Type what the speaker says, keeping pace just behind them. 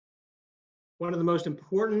one of the most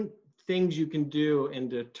important things you can do in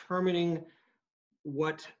determining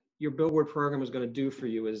what your billboard program is going to do for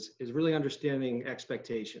you is really understanding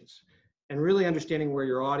expectations and really understanding where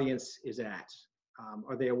your audience is at.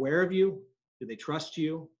 Are they aware of you? Do they trust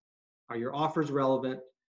you? Are your offers relevant?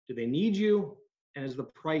 Do they need you? And is the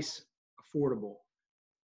price affordable?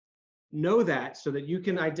 Know that so that you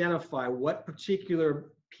can identify what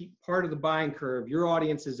particular part of the buying curve your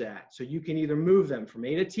audience is at. So you can either move them from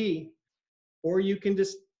A to T, or you can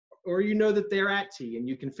just, or you know that they're at T and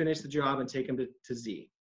you can finish the job and take them to Z.